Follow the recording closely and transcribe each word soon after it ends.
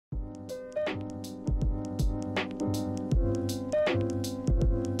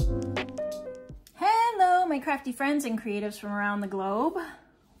my crafty friends and creatives from around the globe.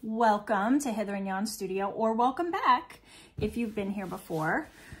 Welcome to Heather and Jan Studio, or welcome back if you've been here before.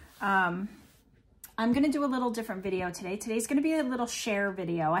 I'm going to do a little different video today. Today's going to be a little share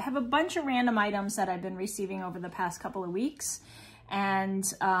video. I have a bunch of random items that I've been receiving over the past couple of weeks, and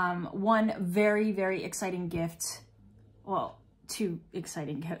one very, very exciting gift. Well, two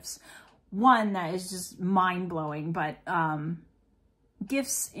exciting gifts. One that is just mind-blowing, but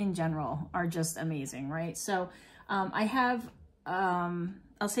gifts in general are just amazing, right? So I have,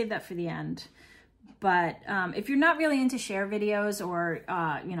 I'll save that for the end. But if you're not really into share videos or,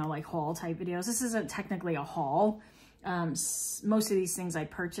 you know, like haul type videos, this isn't technically a haul. Most of these things I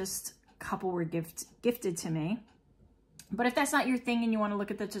purchased, a couple were gifted to me. But if that's not your thing and you want to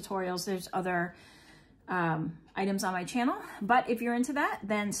look at the tutorials, there's other items on my channel. But if you're into that,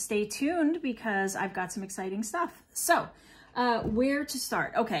 then stay tuned because I've got some exciting stuff. So where to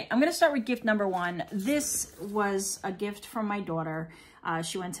start? Okay, I'm going to start with gift number one. This was a gift from my daughter.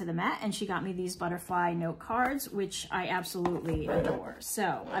 She went to the Met and she got me these butterfly note cards, which I absolutely adore.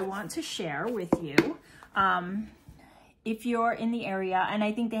 So I want to share with you, if you're in the area, and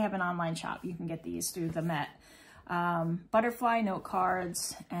I think they have an online shop, you can get these through the Met. Butterfly note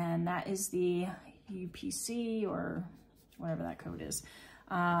cards, and that is the UPC or whatever that code is.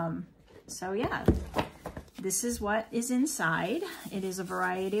 So yeah, this is what is inside. It is a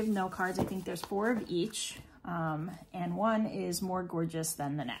variety of note cards. I think there's 4 of each. And one is more gorgeous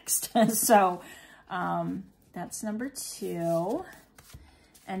than the next. So, that's number 2.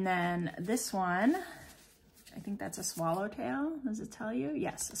 And then this one, I think that's a swallowtail. Does it tell you?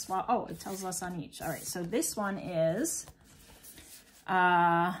 Yes, a swallow. Oh, it tells us on each. All right. So this one is,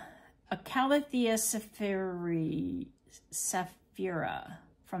 a Calathea sapphira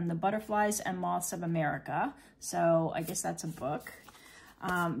from the Butterflies and Moths of America. So I guess that's a book.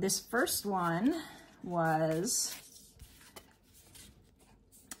 This first one was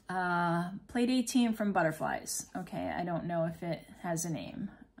Plate 18 from Butterflies. Okay, I don't know if it has a name.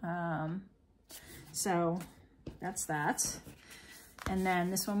 So that's that. And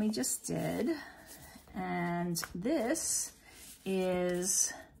then this one we just did. And this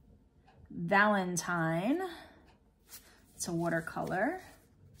is Valentine. It's a watercolor.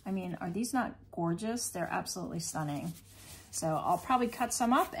 I mean, are these not gorgeous? They're absolutely stunning. So I'll probably cut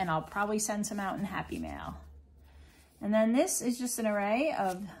some up and I'll probably send some out in Happy Mail. And then this is just an array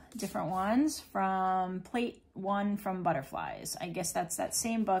of different ones from Plate 1 from Butterflies. I guess that's that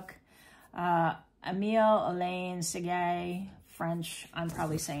same book. Emile, Elaine, Segay, French. I'm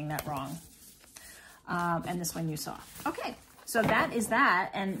probably saying that wrong. And this one you saw. Okay, so that is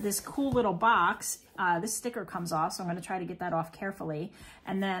that. And this cool little box, this sticker comes off, so I'm going to try to get that off carefully.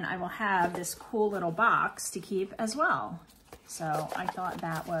 And then I will have this cool little box to keep as well. So I thought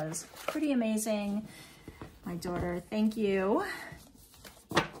that was pretty amazing. My daughter, thank you.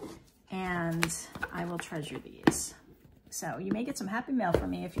 And I will treasure these. So you may get some Happy Mail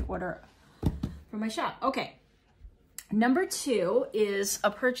from me if you order from my shop. Okay. Number 2 is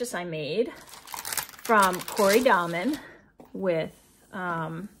a purchase I made from Cori with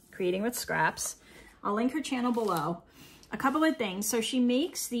Creating with Scraps. I'll link her channel below. A couple of things. So she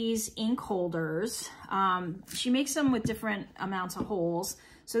makes these ink holders. She makes them with different amounts of holes.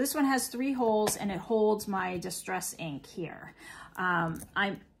 So this one has 3 holes and it holds my distress ink here.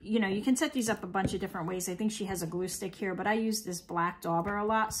 You know, you can set these up a bunch of different ways. I think she has a glue stick here, but I use this black dauber a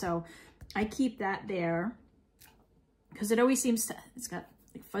lot. So I keep that there because it always seems to, it's got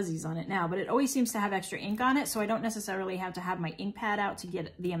like fuzzies on it now, but it always seems to have extra ink on it. So I don't necessarily have to have my ink pad out to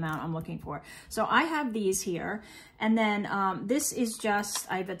get the amount I'm looking for. So I have these here. And then this is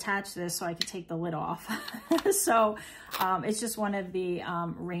just, I've attached this so I can take the lid off. So it's just one of the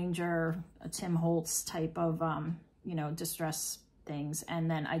Ranger Tim Holtz type of, you know, distress things.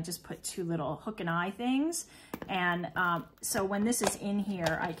 And then I just put 2 little hook and eye things. And so when this is in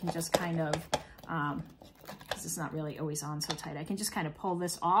here, I can just kind of, because it's not really always on so tight, I can just kind of pull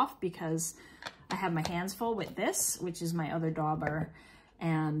this off because I have my hands full with this, which is my other dauber.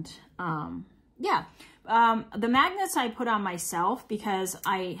 And yeah, the magnets I put on myself because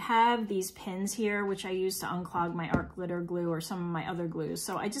I have these pins here, which I use to unclog my art glitter glue or some of my other glues.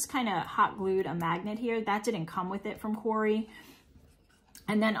 So I just kind of hot glued a magnet here. That didn't come with it from Cori.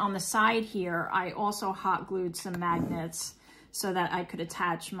 And then on the side here, I also hot glued some magnets so that I could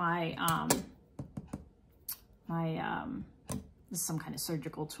attach my, this is some kind of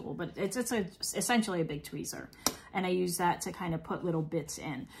surgical tool, but it's essentially a big tweezer. And I use that to kind of put little bits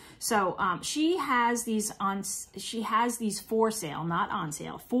in. So she has these for sale, not on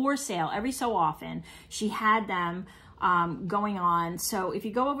sale, for sale every so often. She had them going on. So if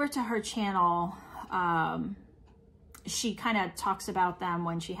you go over to her channel, she kind of talks about them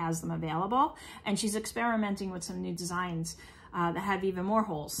when she has them available, and she's experimenting with some new designs that have even more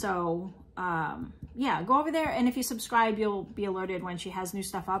holes. So yeah, go over there, and if you subscribe, you'll be alerted when she has new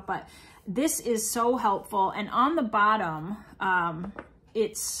stuff up. But this is so helpful. And on the bottom, I'll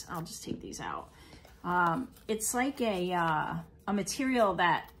just take these out. It's like a material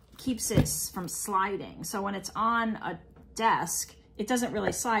that keeps it from sliding. So when it's on a desk, it doesn't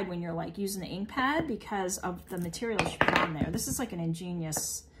really slide when you're like using the ink pad because of the material she put on there. This is like an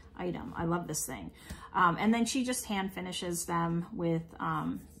ingenious item. I love this thing. And then she just hand finishes them with,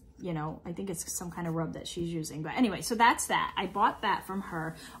 you know, I think it's some kind of rub that she's using. But anyway, so that's that. I bought that from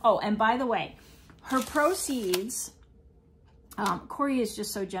her. Oh, and by the way, her proceeds, Cori is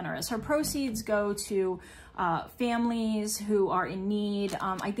just so generous. Her proceeds go to families who are in need.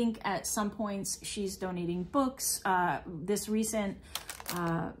 I think at some points she's donating books. This recent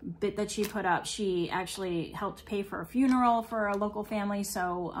bit that she put up, she actually helped pay for a funeral for a local family.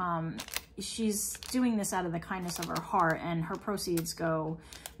 So she's doing this out of the kindness of her heart, and her proceeds go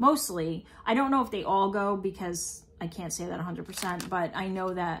mostly, I don't know if they all go because I can't say that 100%, but I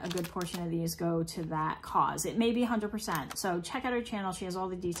know that a good portion of these go to that cause. It may be 100%. So check out her channel. She has all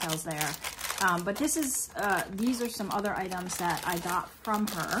the details there. But this is, these are some other items that I got from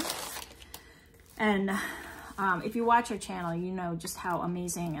her. And if you watch her channel, you know just how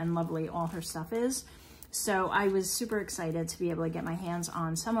amazing and lovely all her stuff is. So I was super excited to be able to get my hands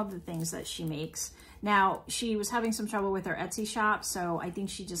on some of the things that she makes. Now, she was having some trouble with her Etsy shop, so I think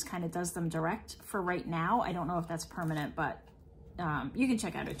she just kind of does them direct for right now. I don't know if that's permanent, but you can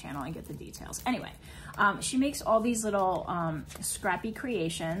check out her channel and get the details. Anyway, she makes all these little scrappy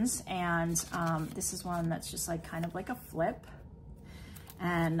creations, and this is one that's just like kind of like a flip.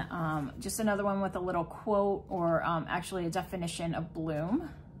 And just another one with a little quote or actually a definition of bloom.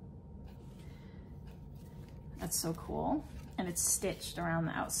 That's so cool. And it's stitched around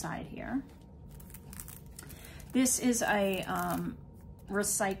the outside here. This is a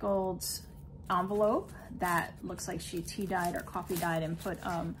recycled envelope that looks like she tea dyed or coffee dyed and put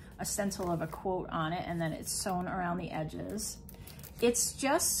a stencil of a quote on it, and then it's sewn around the edges. It's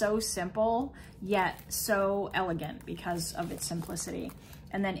just so simple, yet so elegant because of its simplicity.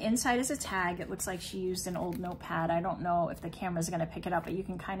 And then inside is a tag. It looks like she used an old notepad. I don't know if the camera's gonna pick it up, but you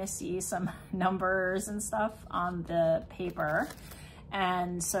can kind of see some numbers and stuff on the paper.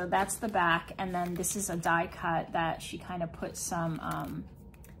 And so that's the back. And then this is a die cut that she kind of put some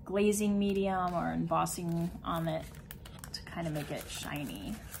glazing medium or embossing on it to kind of make it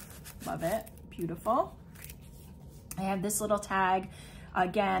shiny. Love it, beautiful. I have this little tag,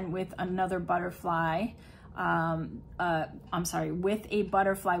 again, with another butterfly. I'm sorry, with a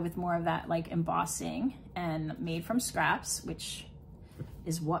butterfly with more of that like embossing, and made from scraps, which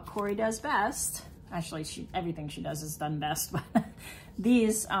is what Cori does best. Actually, everything she does is done best, but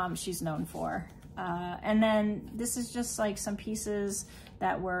these she's known for. And then this is just like some pieces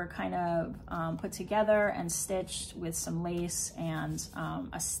that were kind of put together and stitched with some lace and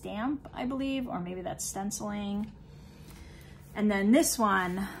a stamp, I believe, or maybe that's stenciling. And then this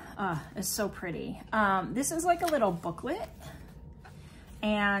one is so pretty. This is like a little booklet.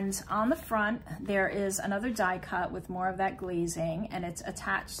 And on the front, there is another die cut with more of that glazing, and it's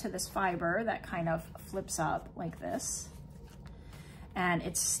attached to this fiber that kind of flips up like this. And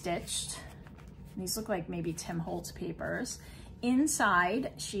it's stitched. These look like maybe Tim Holtz papers.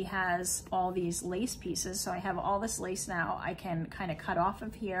 Inside, she has all these lace pieces. So I have all this lace now I can kind of cut off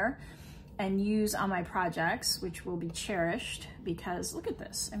of here and use on my projects, which will be cherished because look at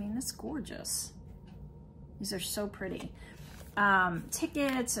this. I mean, that's gorgeous. These are so pretty.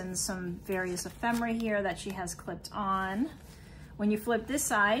 Tickets and some various ephemera here that she has clipped on. When you flip this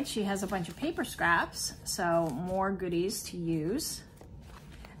side, she has a bunch of paper scraps, so more goodies to use.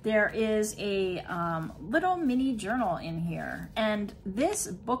 There is a little mini journal in here, and this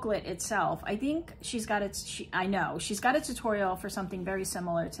booklet itself, I think she's got I know she's got a tutorial for something very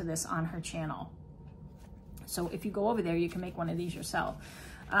similar to this on her channel. So if you go over there, you can make one of these yourself.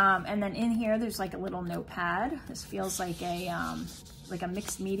 And then in here, there's like a little notepad. This feels like a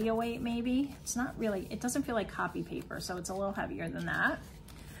mixed media weight, maybe. It's not really, it doesn't feel like copy paper, so it's a little heavier than that.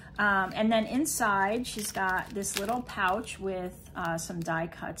 And then inside, she's got this little pouch with some die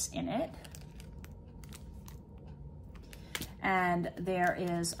cuts in it. And there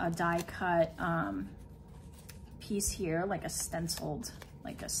is a die cut piece here, like a stencil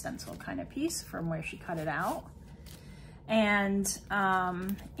kind of piece from where she cut it out. And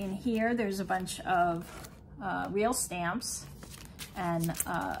in here, there's a bunch of real stamps and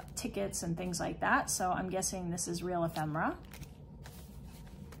tickets and things like that. So I'm guessing this is real ephemera.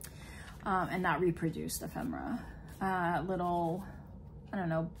 and not reproduced ephemera. Little, I don't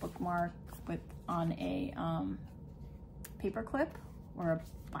know, bookmark on a paper clip or a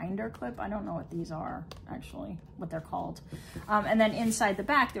binder clip. I don't know what these are actually, what they're called. And then inside the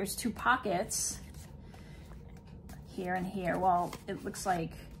back, there's 2 pockets here and here. Well, it looks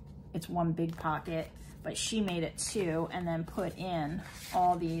like it's one big pocket, but she made it 2 and then put in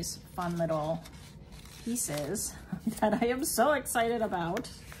all these fun little pieces that I am so excited about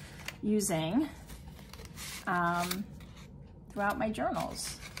using throughout my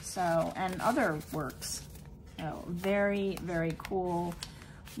journals. So, and other works. So very, very cool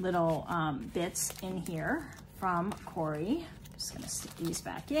little bits in here from Cori. Just gonna stick these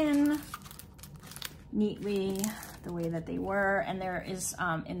back in neatly the way that they were. And there is,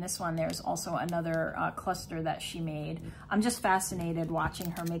 in this one, there's also another cluster that she made. I'm just fascinated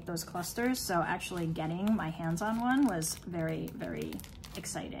watching her make those clusters. So actually getting my hands on one was very, very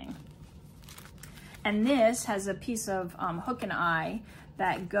exciting. And this has a piece of hook and eye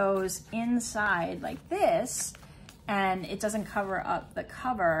that goes inside like this, and it doesn't cover up the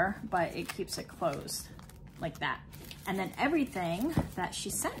cover, but it keeps it closed like that. And then everything that she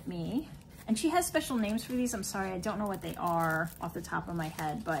sent me, and she has special names for these. I'm sorry, I don't know what they are off the top of my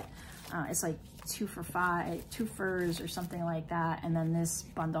head, but it's like 2 for $5, 2 furs or something like that. And then this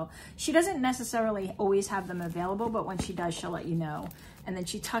bundle, she doesn't necessarily always have them available, but when she does, she'll let you know. And then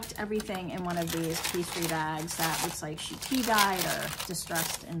she tucked everything in one of these pastry bags that looks like she tea dyed or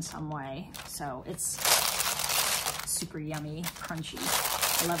distressed in some way. So it's super yummy, crunchy.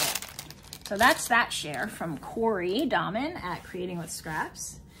 I love it. So that's that share from Cori Dahmen at Creating with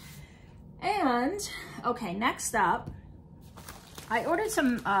Scraps. And okay, next up, I ordered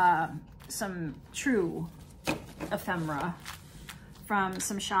some true ephemera from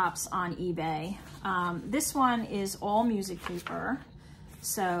some shops on eBay. This one is all music paper.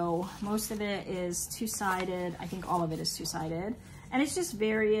 So most of it is 2-sided. I think all of it is 2-sided. And it's just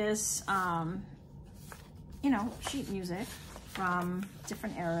various, you know, sheet music from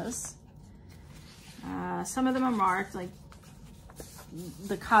different eras. Some of them are marked, like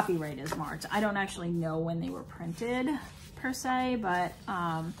the copyright is marked. I don't actually know when they were printed per se, but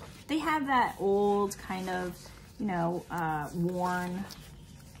they have that old kind of, you know, worn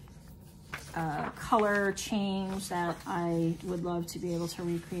color change that I would love to be able to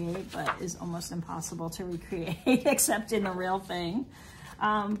recreate, but is almost impossible to recreate except in the real thing.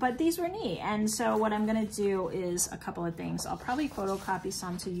 But these were neat. And so what I'm gonna do is a couple of things. I'll probably photocopy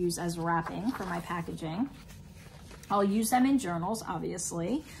some to use as wrapping for my packaging. I'll use them in journals,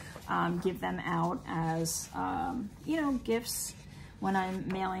 obviously. Give them out as, you know, gifts when I'm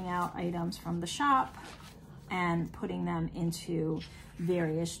mailing out items from the shop and putting them into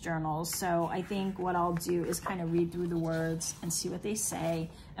various journals. So I think what I'll do is kind of read through the words and see what they say.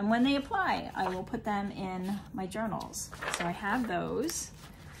 And when they apply, I will put them in my journals. So I have those.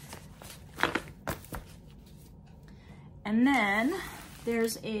 And then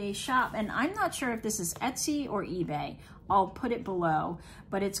there's a shop, and I'm not sure if this is Etsy or eBay. I'll put it below,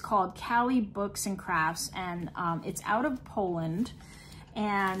 but it's called Cali Books and Crafts, and it's out of Poland.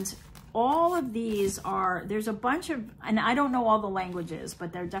 And all of these are, there's a bunch of, and I don't know all the languages,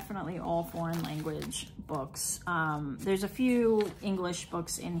 but they're definitely all foreign language books. There's a few English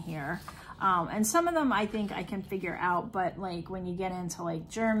books in here. And some of them I think I can figure out, but like when you get into like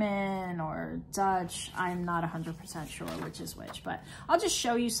German or Dutch, I'm not 100% sure which is which, but I'll just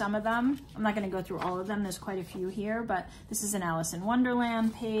show you some of them. I'm not gonna go through all of them. There's quite a few here, but this is an Alice in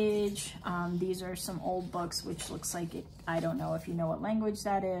Wonderland page. These are some old books, which looks like it, I don't know if you know what language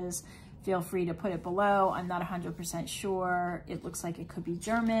that is. Feel free to put it below. I'm not 100% sure. It looks like it could be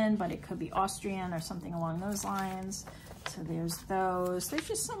German, but it could be Austrian or something along those lines. So there's those. There's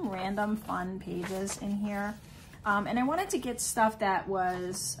just some random fun pages in here. And I wanted to get stuff that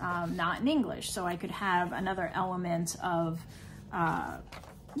was not in English, so I could have another element of,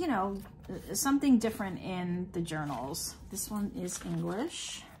 you know, something different in the journals. This one is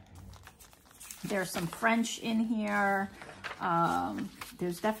English. There's some French in here.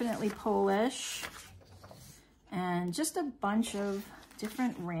 There's definitely Polish. And just a bunch of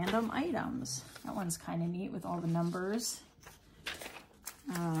different random items. That one's kind of neat with all the numbers.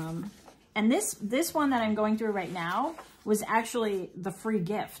 And this one that I'm going through right now was actually the free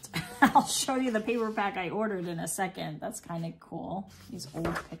gift. I'll show you the paper pack I ordered in a second. That's kind of cool. These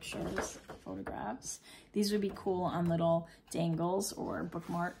old pictures, photographs. These would be cool on little dangles or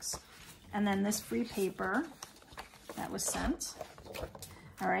bookmarks. And then this free paper that was sent.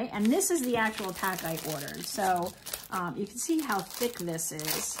 All right, and this is the actual pack I ordered. So you can see how thick this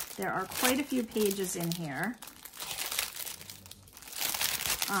is. There are quite a few pages in here.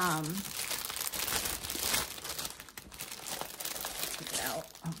 Take it out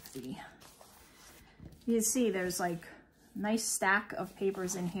of the, you can see there's like nice stack of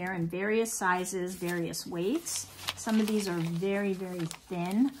papers in here in various sizes, various weights. Some of these are very, very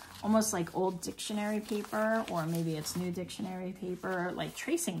thin, almost like old dictionary paper, or maybe it's new dictionary paper, like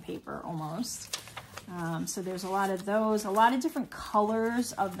tracing paper almost. So there's a lot of those, a lot of different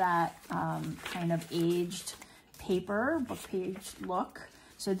colors of that kind of aged paper, book page look.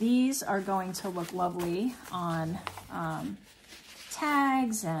 So these are going to look lovely on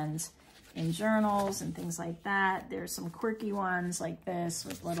tags and in journals and things like that. There's some quirky ones like this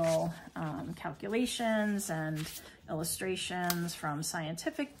with little calculations and illustrations from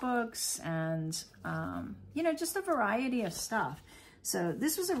scientific books and, you know, just a variety of stuff. So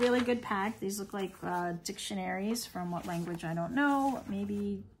this was a really good pack. These look like dictionaries from what language, I don't know,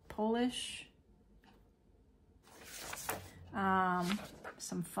 maybe Polish.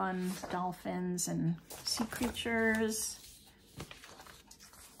 Some fun dolphins and sea creatures.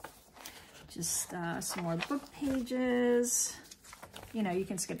 Just some more book pages. You know, you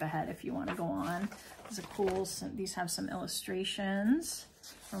can skip ahead if you want to go on. These are cool. These have some illustrations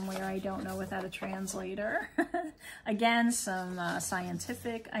from where I don't know without a translator. Again, some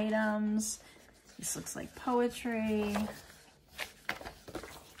scientific items. This looks like poetry.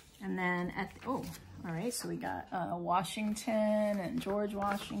 And then at the, oh, all right, so we got Washington and George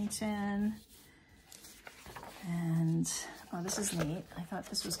Washington. And, oh, this is neat. I thought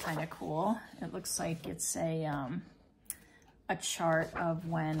this was kind of cool. It looks like it's a chart of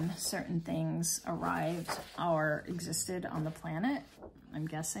when certain things arrived or existed on the planet. I'm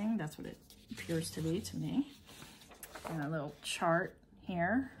guessing that's what it appears to be to me. And a little chart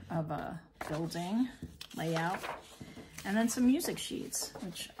here of a building layout. And then some music sheets,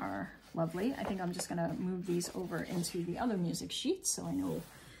 which are lovely. I think I'm just gonna move these over into the other music sheets so I know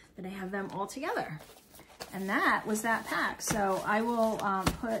that I have them all together. And that was that pack. So I will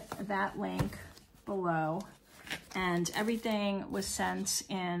put that link below. And everything was sent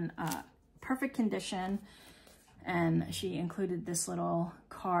in perfect condition. And she included this little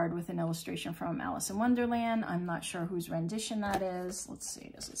card with an illustration from Alice in Wonderland. I'm not sure whose rendition that is. Let's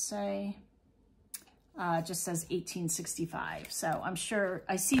see, does it say? It just says 1865. So I'm sure,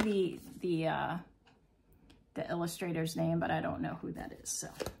 I see the illustrator's name, but I don't know who that is. So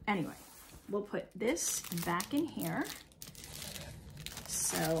anyway, we'll put this back in here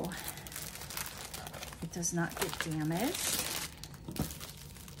so it does not get damaged.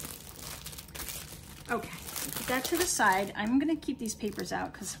 Okay. Put that to the side. I'm going to keep these papers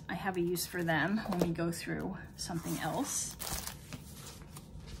out because I have a use for them when we go through something else.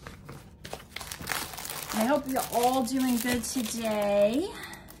 I hope you're all doing good today.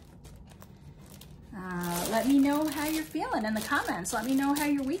 Let me know how you're feeling in the comments. Let me know how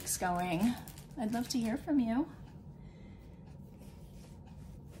your week's going. I'd love to hear from you.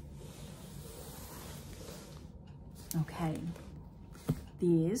 Okay.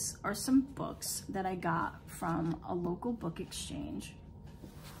 These are some books that I got from a local book exchange.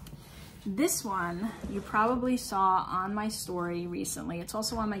 This one you probably saw on my story recently. It's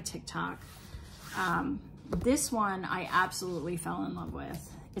also on my TikTok. This one I absolutely fell in love with.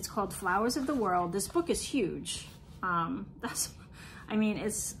 It's called Flowers of the World. This book is huge. I mean,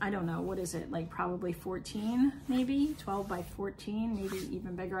 it's, I don't know, what is it? Like probably 14, maybe 12 by 14, maybe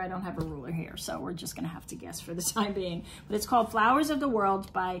even bigger. I don't have a ruler here, so we're just gonna have to guess for the time being. But it's called Flowers of the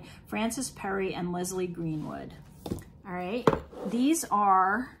World by Frances Perry and Leslie Greenwood. All right, these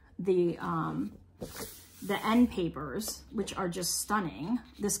are the end papers, which are just stunning.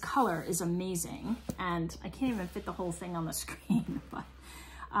 This color is amazing, and I can't even fit the whole thing on the screen, but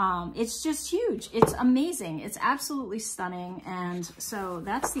it's just huge. It's amazing. It's absolutely stunning. And so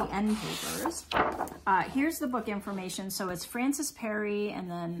that's the end papers. Here's the book information. So it's Frances Perry and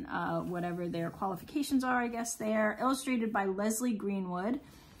then whatever their qualifications are, I guess there. Illustrated by Leslie Greenwood.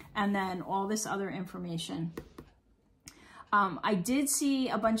 And then all this other information. I did see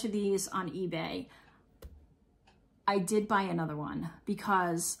a bunch of these on eBay. I did buy another one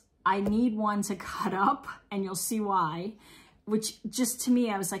because I need one to cut up, and you'll see why. Which just to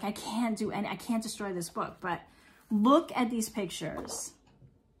me, I was like, I can't destroy this book. But look at these pictures,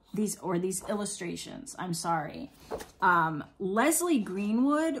 these illustrations. I'm sorry. Leslie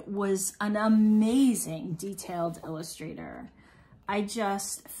Greenwood was an amazing detailed illustrator.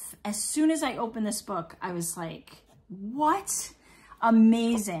 As soon as I opened this book, I was like, what?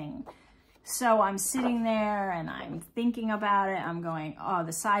 Amazing. So I'm sitting there and I'm thinking about it. I'm going, oh,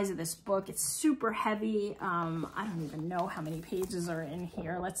 the size of this book, it's super heavy. I don't even know how many pages are in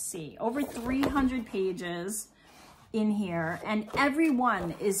here. Let's see, over 300 pages. in here, and every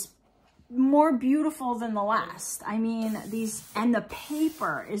one is more beautiful than the last. I mean, and the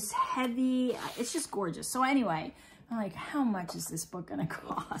paper is heavy. It's just gorgeous. So anyway, I'm like, how much is this book gonna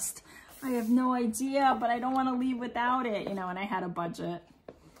cost? I have no idea, but I don't want to leave without it, you know, and I had a budget.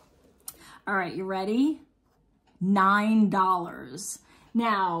 All right, you ready? $9.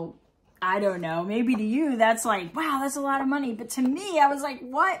 Now, I don't know, maybe to you that's like, wow, that's a lot of money. But to me, I was like,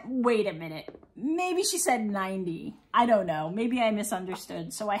 what? Wait a minute. Maybe she said 90. I don't know. Maybe I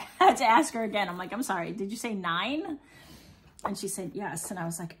misunderstood. So I had to ask her again. I'm like, I'm sorry, did you say 9? And she said yes. And I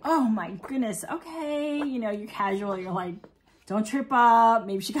was like, oh my goodness. Okay. You know, you're casual. You're like, don't trip up.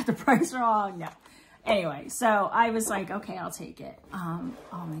 Maybe she got the price wrong. No. Anyway, so I was like, okay, I'll take it. Oh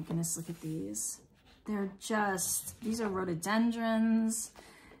my goodness, look at these. These are rhododendrons.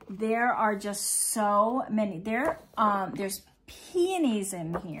 There are just so many. There's peonies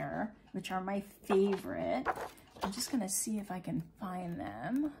in here, which are my favorite. I'm just gonna see if I can find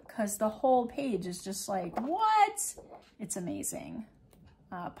them, because the whole page is just like, what? It's amazing.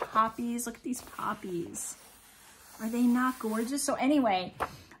 Poppies, look at these poppies. Are they not gorgeous? So anyway,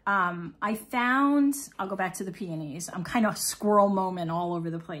 I'll go back to the peonies. I'm kind of squirrel moment all over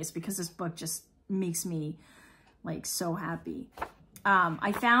the place because this book just makes me like so happy.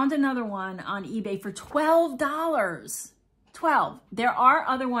 I found another one on eBay for $12. 12. There are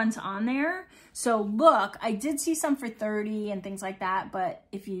other ones on there. So look, I did see some for 30 and things like that, but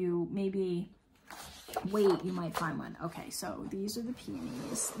if you maybe wait, you might find one. Okay, so these are the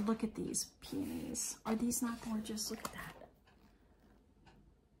peonies. Look at these peonies. Are these not gorgeous? Look at that.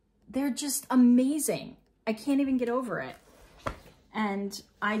 They're just amazing. I can't even get over it. And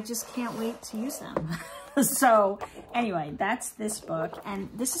I just can't wait to use them. So anyway, that's this book. And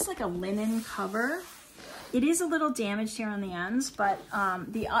this is like a linen cover. It is a little damaged here on the ends, but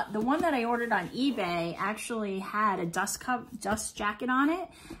the one that I ordered on eBay actually had a dust jacket on it.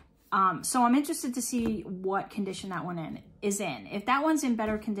 So I'm interested to see what condition that one is in. If that one's in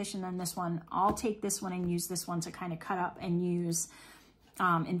better condition than this one, I'll take this one and use this one to kind of cut up and use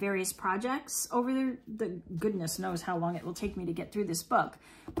in various projects over the goodness knows how long it will take me to get through this book.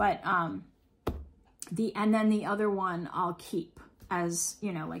 But and then the other one I'll keep as,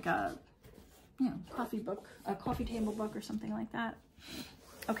 you know, like a coffee table book or something like that.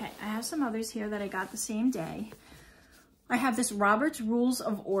 Okay, I have some others here that I got the same day. I have this Robert's Rules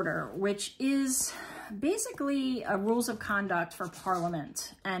of Order, which is basically a rules of conduct for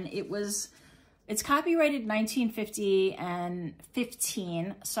Parliament. And it's copyrighted 1950 and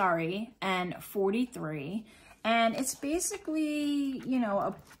 43. And it's basically, you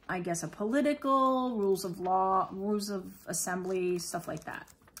know, I guess a political, rules of law, rules of assembly, stuff like that.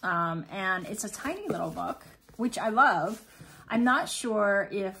 And it's a tiny little book, which I love. I'm not sure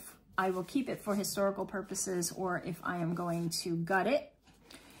if I will keep it for historical purposes or if I am going to gut it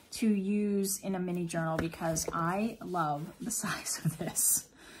to use in a mini journal, because I love the size of this.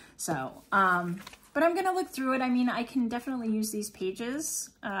 So, but I'm going to look through it. I mean, I can definitely use these pages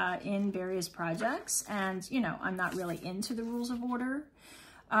in various projects. And, you know, I'm not really into the rules of order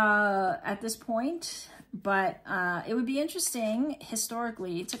at this point. But it would be interesting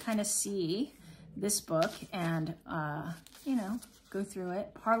historically to kind of see this book and, you know, go through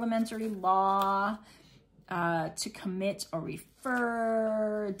it. Parliamentary law, to commit or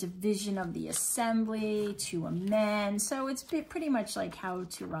refer, division of the assembly, to amend. So it's pretty much like how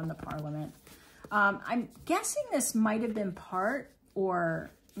to run the parliament. I'm guessing this might have been part,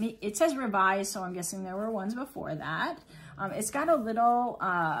 or it says revised, so I'm guessing there were ones before that. It's got a little,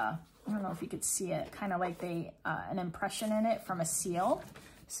 I don't know if you could see it, kind of like an impression in it from a seal.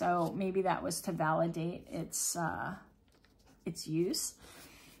 So maybe that was to validate its use.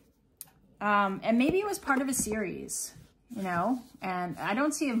 And maybe it was part of a series, you know, and I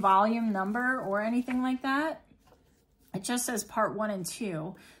don't see a volume number or anything like that. It just says part 1 and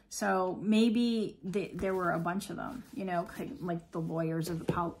 2. So maybe there were a bunch of them, you know, like the lawyers or the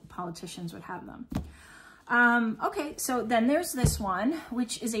politicians would have them. Okay, so then there's this one,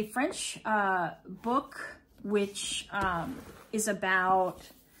 which is a French book, which is about,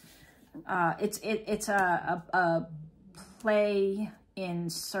 it's a play in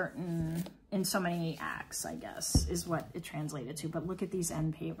so many acts, I guess, is what it translated to. But look at these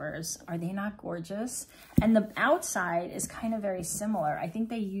end papers. Are they not gorgeous? And the outside is kind of very similar. I think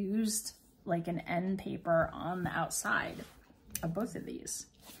they used like an end paper on the outside of both of these.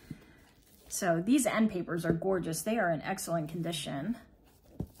 So these end papers are gorgeous. They are in excellent condition.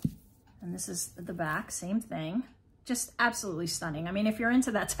 And this is the back, same thing. Just absolutely stunning. I mean, if you're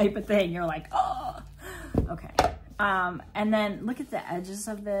into that type of thing, you're like, oh, okay. And then look at the edges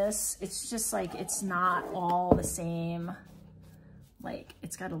of this. It's just like, it's not all the same. Like,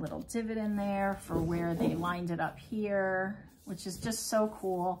 it's got a little divot in there for where they lined it up here, which is just so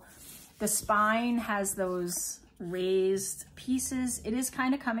cool. The spine has those raised pieces. It is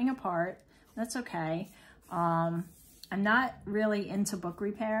kind of coming apart. That's okay. I'm not really into book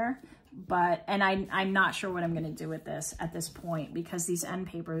repair, but, and I'm not sure what I'm going to do with this at this point, because these end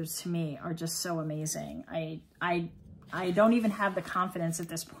papers to me are just so amazing. I don't even have the confidence at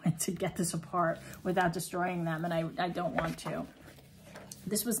this point to get this apart without destroying them, and I don't want to.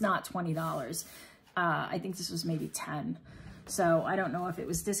 This was not $20. I think this was maybe 10. So I don't know if it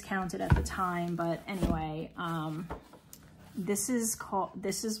was discounted at the time, but anyway, this is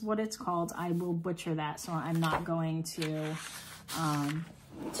what it's called. I will butcher that, so I'm not going to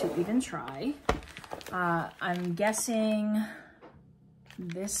even try. I'm guessing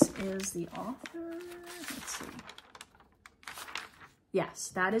this is the author. Let's see.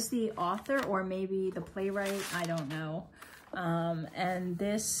 Yes, that is the author, or maybe the playwright. I don't know. And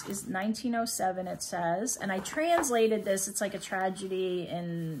this is 1907, it says, and I translated this. It's like a tragedy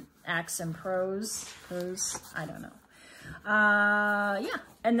in acts and prose. I don't know. Yeah.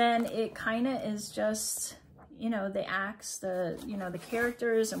 And then it kind of is just, you know, the acts, the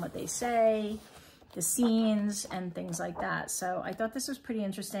characters and what they say, the scenes and things like that. So I thought this was pretty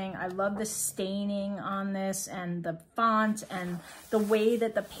interesting. I love the staining on this and the font and the way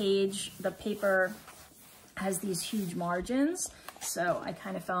that the paper has these huge margins. So I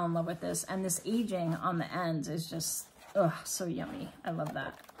kind of fell in love with this. And this aging on the ends is just, ugh, so yummy. I love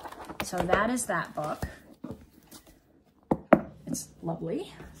that. So that is that book. It's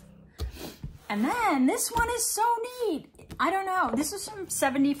lovely. And then this one is so neat. I don't know. This is from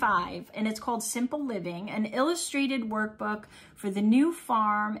 75, and it's called Simple Living, an illustrated workbook for the new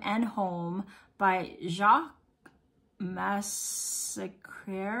farm and home by Jacques Massacre.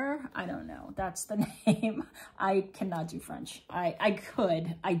 I don't know. That's the name. I cannot do French. I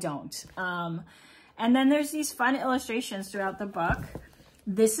could. I don't. And then there's these fun illustrations throughout the book.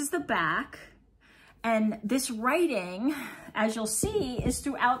 This is the back. And this writing, as you'll see, is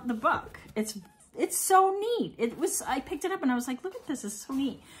throughout the book. It's so neat. I picked it up and I was like, look at this. It's so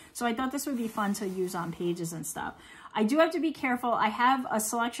neat. So I thought this would be fun to use on pages and stuff. I do have to be careful. I have a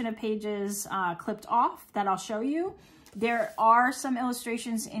selection of pages clipped off that I'll show you. There are some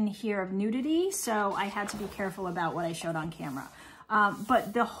illustrations in here of nudity, so I had to be careful about what I showed on camera.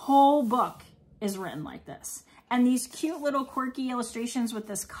 But the whole book is written like this. And these cute little quirky illustrations with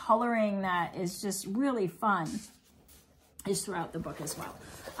this coloring that is just really fun is throughout the book as well.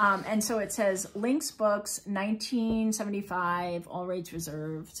 And so it says, Lynx Books, 1975, all rights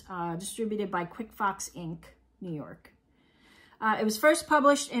reserved, distributed by Quick Fox Inc., New York. It was first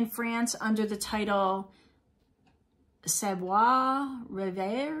published in France under the title Savoir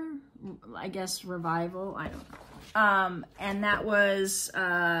Revivre, I guess revival, I don't know. And that was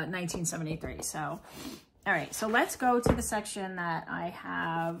 1973, so... All right, so let's go to the section that I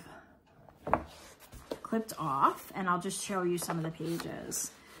have clipped off, and I'll just show you some of the pages.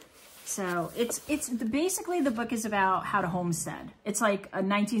 So basically the book is about how to homestead. It's like a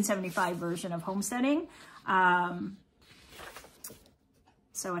 1975 version of homesteading.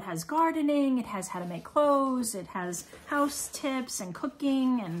 So it has gardening, it has how to make clothes, it has house tips and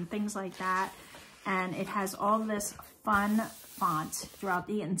cooking and things like that. And it has all this fun font throughout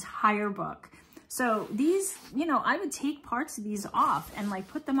the entire book. So these, you know, I would take parts of these off and like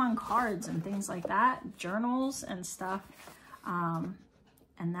put them on cards and things like that, journals and stuff. And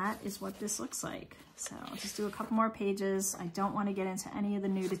that is what this looks like. So I'll just do a couple more pages. I don't want to get into any of the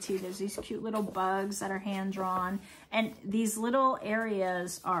nudity. There's these cute little bugs that are hand-drawn. And these little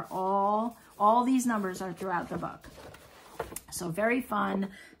areas are all these numbers are throughout the book. So very fun,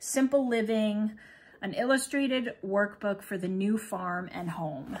 Simple Living, an illustrated workbook for the new farm and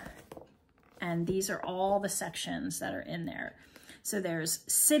home. And these are all the sections that are in there. So there's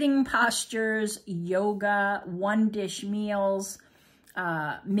sitting postures, yoga, one-dish meals,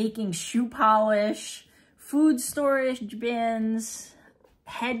 making shoe polish, food storage bins,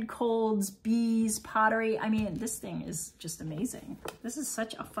 head colds, bees, pottery. I mean, this thing is just amazing. This is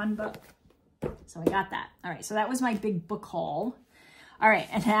such a fun book. So I got that. All right, so that was my big book haul. All right,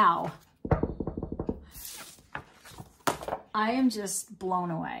 and now I am just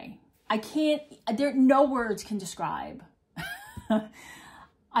blown away. No words can describe.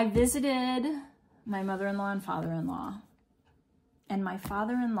 I visited my mother-in-law and father-in-law, and my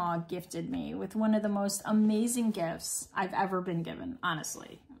father-in-law gifted me with one of the most amazing gifts I've ever been given,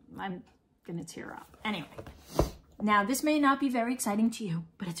 honestly. I'm gonna tear up. Anyway, Now, this may not be very exciting to you,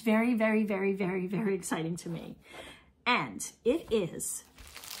 but it's very, very, very, very, very exciting to me. And it is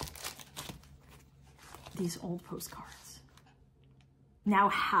these old postcards. Now,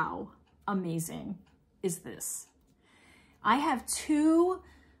 how amazing is this? I have two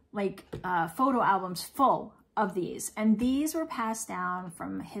photo albums full of these, and these were passed down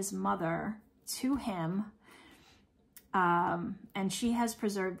from his mother to him. And she has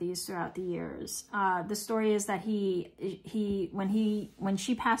preserved these throughout the years. The story is that when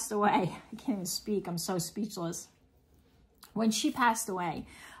she passed away, I can't even speak, I'm so speechless. When she passed away,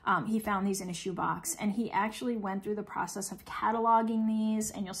 he found these in a shoebox, and he actually went through the process of cataloging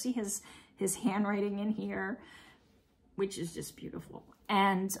these, and you'll see his handwriting in here, which is just beautiful.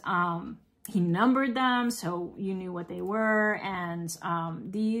 And he numbered them so you knew what they were, and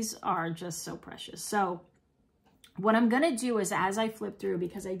these are just so precious. So what I'm going to do is, as I flip through,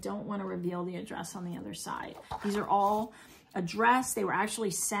 because I don't want to reveal the address on the other side, these are all addressed. They were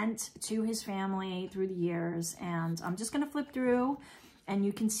actually sent to his family through the years, and I'm just going to flip through and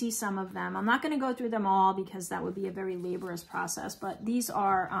you can see some of them. I'm not going to go through them all because that would be a very laborious process, but these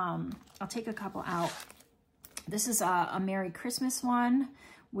are, I'll take a couple out. This is a Merry Christmas one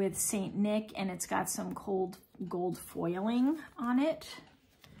with Saint Nick, and it's got some gold foiling on it.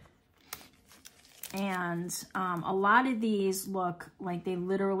 And a lot of these look like they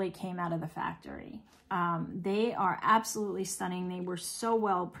literally came out of the factory. They are absolutely stunning. They were so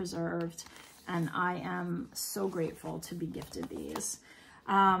well preserved, and I am so grateful to be gifted these.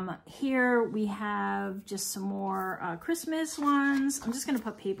 Here we have just some more Christmas ones. I'm just going to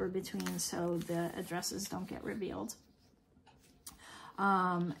put paper between so the addresses don't get revealed.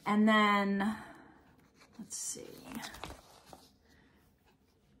 And then, let's see.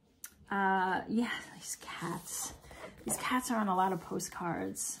 Yeah, these cats. These cats are on a lot of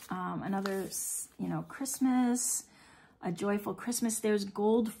postcards. Another, you know, Christmas, a joyful Christmas. There's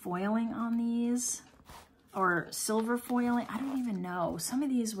gold foiling on these, or silver foiling. I don't even know. Some of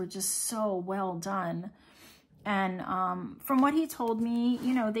these were just so well done. And from what he told me,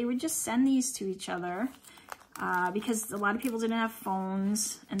 you know, they would just send these to each other because a lot of people didn't have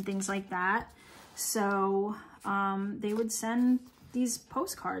phones and things like that. So they would send these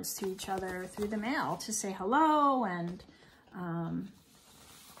postcards to each other through the mail to say hello and,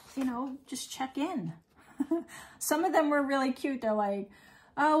 you know, just check in. Some of them were really cute. They're like,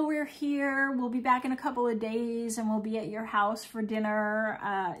 oh, we're here. We'll be back in a couple of days and we'll be at your house for dinner.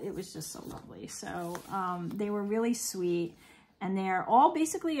 It was just so lovely. So they were really sweet, and they're all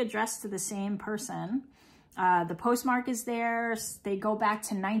basically addressed to the same person. The postmark is there. They go back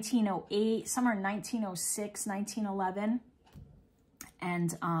to 1908, some are 1906, 1911.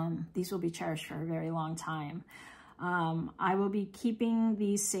 And these will be cherished for a very long time. I will be keeping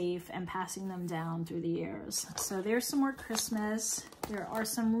these safe and passing them down through the years. So there's some more Christmas. There are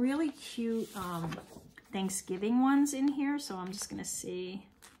some really cute Thanksgiving ones in here. So I'm just gonna see.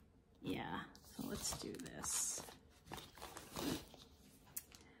 Yeah, so let's do this.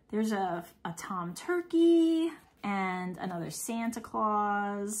 There's a Tom Turkey and another Santa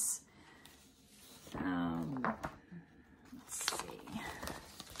Claus. Let's see.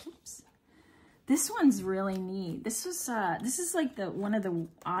 This one's really neat. This is like one of the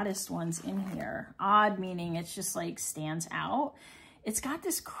oddest ones in here. Odd meaning it's just like stands out. It's got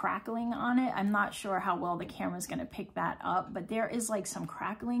this crackling on it. I'm not sure how well the camera's gonna pick that up, but there is like some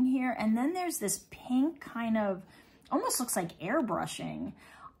crackling here. And then there's this pink kind of, almost looks like airbrushing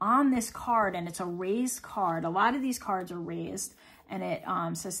on this card, and it's a raised card. A lot of these cards are raised, and it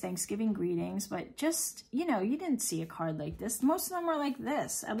says Thanksgiving greetings, but just, you know, you didn't see a card like this. Most of them were like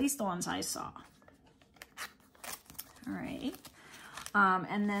this, at least the ones I saw. All right.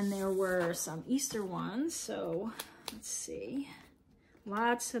 And then there were some Easter ones. So let's see.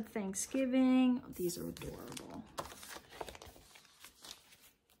 Lots of Thanksgiving. These are adorable.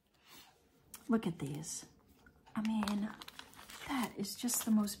 Look at these. I mean, that is just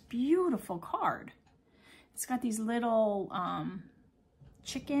the most beautiful card. It's got these little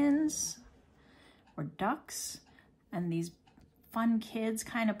chickens or ducks and these fun kids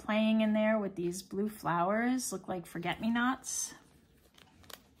kind of playing in there with these blue flowers, look like forget-me-nots.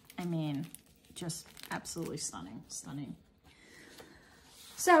 I mean, just absolutely stunning, stunning.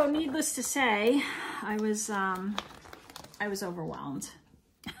 So needless to say, I was overwhelmed.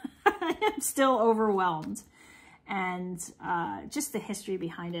 I am still overwhelmed. And just the history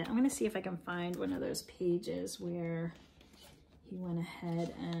behind it. I'm gonna see if I can find one of those pages where he went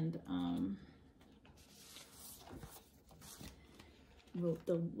ahead and wrote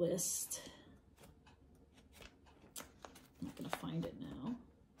the list. I'm not gonna find it now.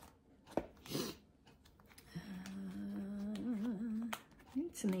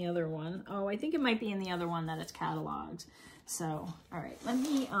 It's in the other one. Oh, I think it might be in the other one that it's cataloged. So, all right, let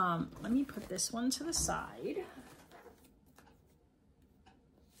me put this one to the side.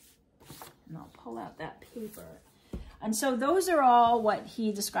 And I'll pull out that paper. And so those are all what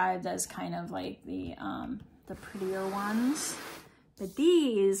he described as kind of like the prettier ones. But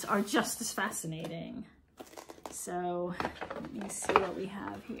these are just as fascinating. So let me see what we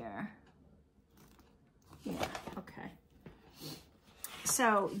have here. Yeah, okay.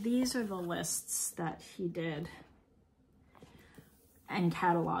 So these are the lists that he did and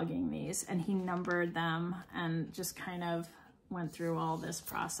cataloging these, and he numbered them and just kind of went through all this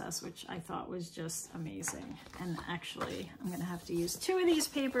process, which I thought was just amazing. And actually, I'm gonna have to use 2 of these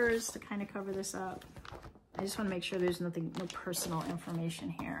papers to kind of cover this up. I just want to make sure there's no personal information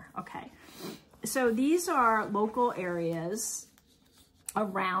here. Okay, so these are local areas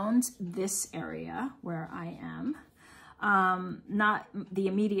around this area where I am. Not the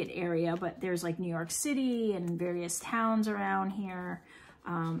immediate area, but there's like New York City and various towns around here,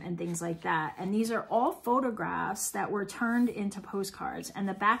 and things like that. And these are all photographs that were turned into postcards, and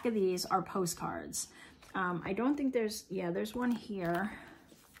the back of these are postcards. I don't think there's one here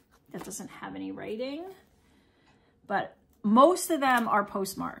that doesn't have any writing, but most of them are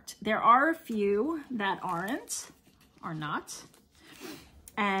postmarked. There are a few that are not.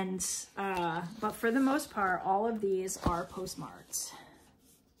 And, but for the most part, all of these are postmarked.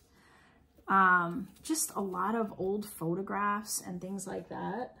 Just a lot of old photographs and things like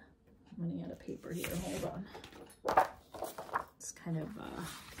that. I'm running out of paper here, hold on. It's kind of,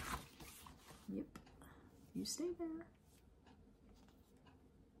 yep, you stay there.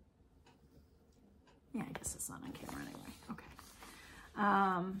 Yeah, I guess it's not on camera anyway, okay.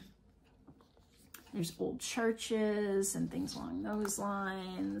 There's old churches and things along those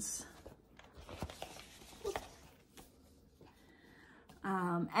lines.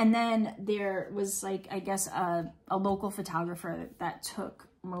 And then there was like, I guess, a local photographer that took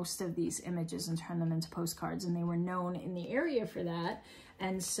most of these images and turned them into postcards, and they were known in the area for that.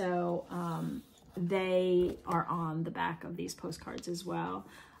 And so they are on the back of these postcards as well.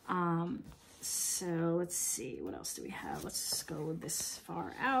 So let's see, what else do we have? Let's go this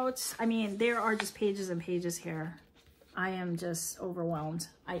far out. I mean, there are just pages and pages here. I am just overwhelmed.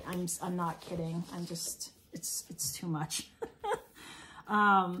 I'm not kidding. I'm just, it's too much.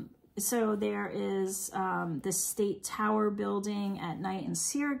 So there is the State Tower building at night in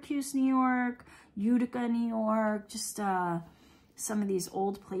Syracuse, New York, Utica, New York, just some of these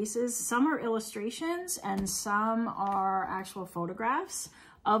old places. Some are illustrations and some are actual photographs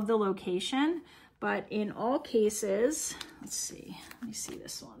of the location, but in all cases, let's see, let me see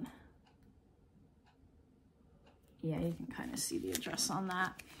this one. Yeah, you can kind of see the address on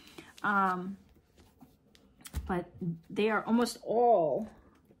that. But they are almost all,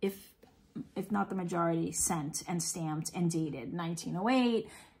 if not the majority, sent and stamped and dated 1908,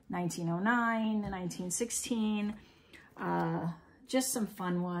 1909, 1916. Just some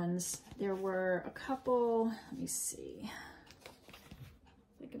fun ones. There were a couple, let me see.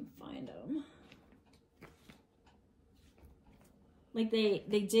 I can find them. Like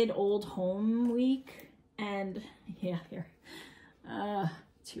they did Old Home Week, and yeah, here,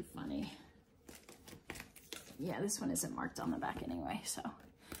 too funny. Yeah, this one isn't marked on the back anyway, so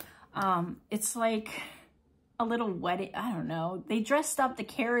it's like a little wedding. I don't know. They dressed up the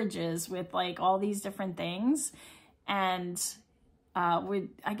carriages with like all these different things, and would,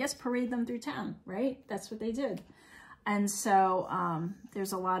 I guess, parade them through town, right? That's what they did. And so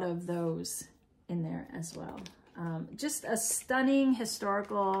there's a lot of those in there as well. Just a stunning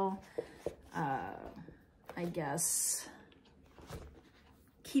historical, I guess,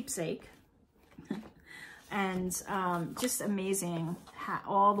 keepsake. And just amazing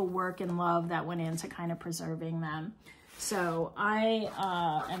all the work and love that went into kind of preserving them. So I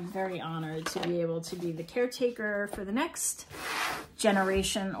am very honored to be able to be the caretaker for the next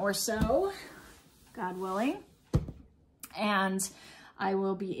generation or so, God willing. And I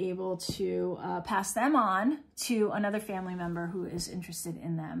will be able to pass them on to another family member who is interested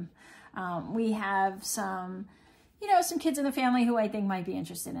in them. We have some, some kids in the family who I think might be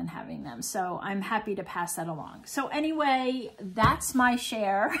interested in having them. So I'm happy to pass that along. So anyway, that's my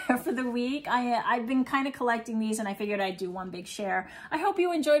share for the week. I've been kind of collecting these, and I figured I'd do one big share. I hope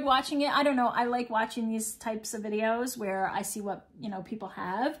you enjoyed watching it. I don't know. I like watching these types of videos where I see what, people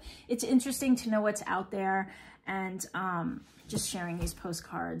have. It's interesting to know what's out there. And just sharing these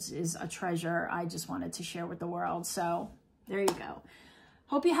postcards is a treasure I just wanted to share with the world. So there you go.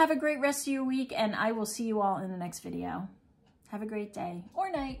 Hope you have a great rest of your week, and I will see you all in the next video. Have a great day or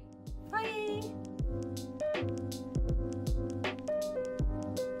night. Bye.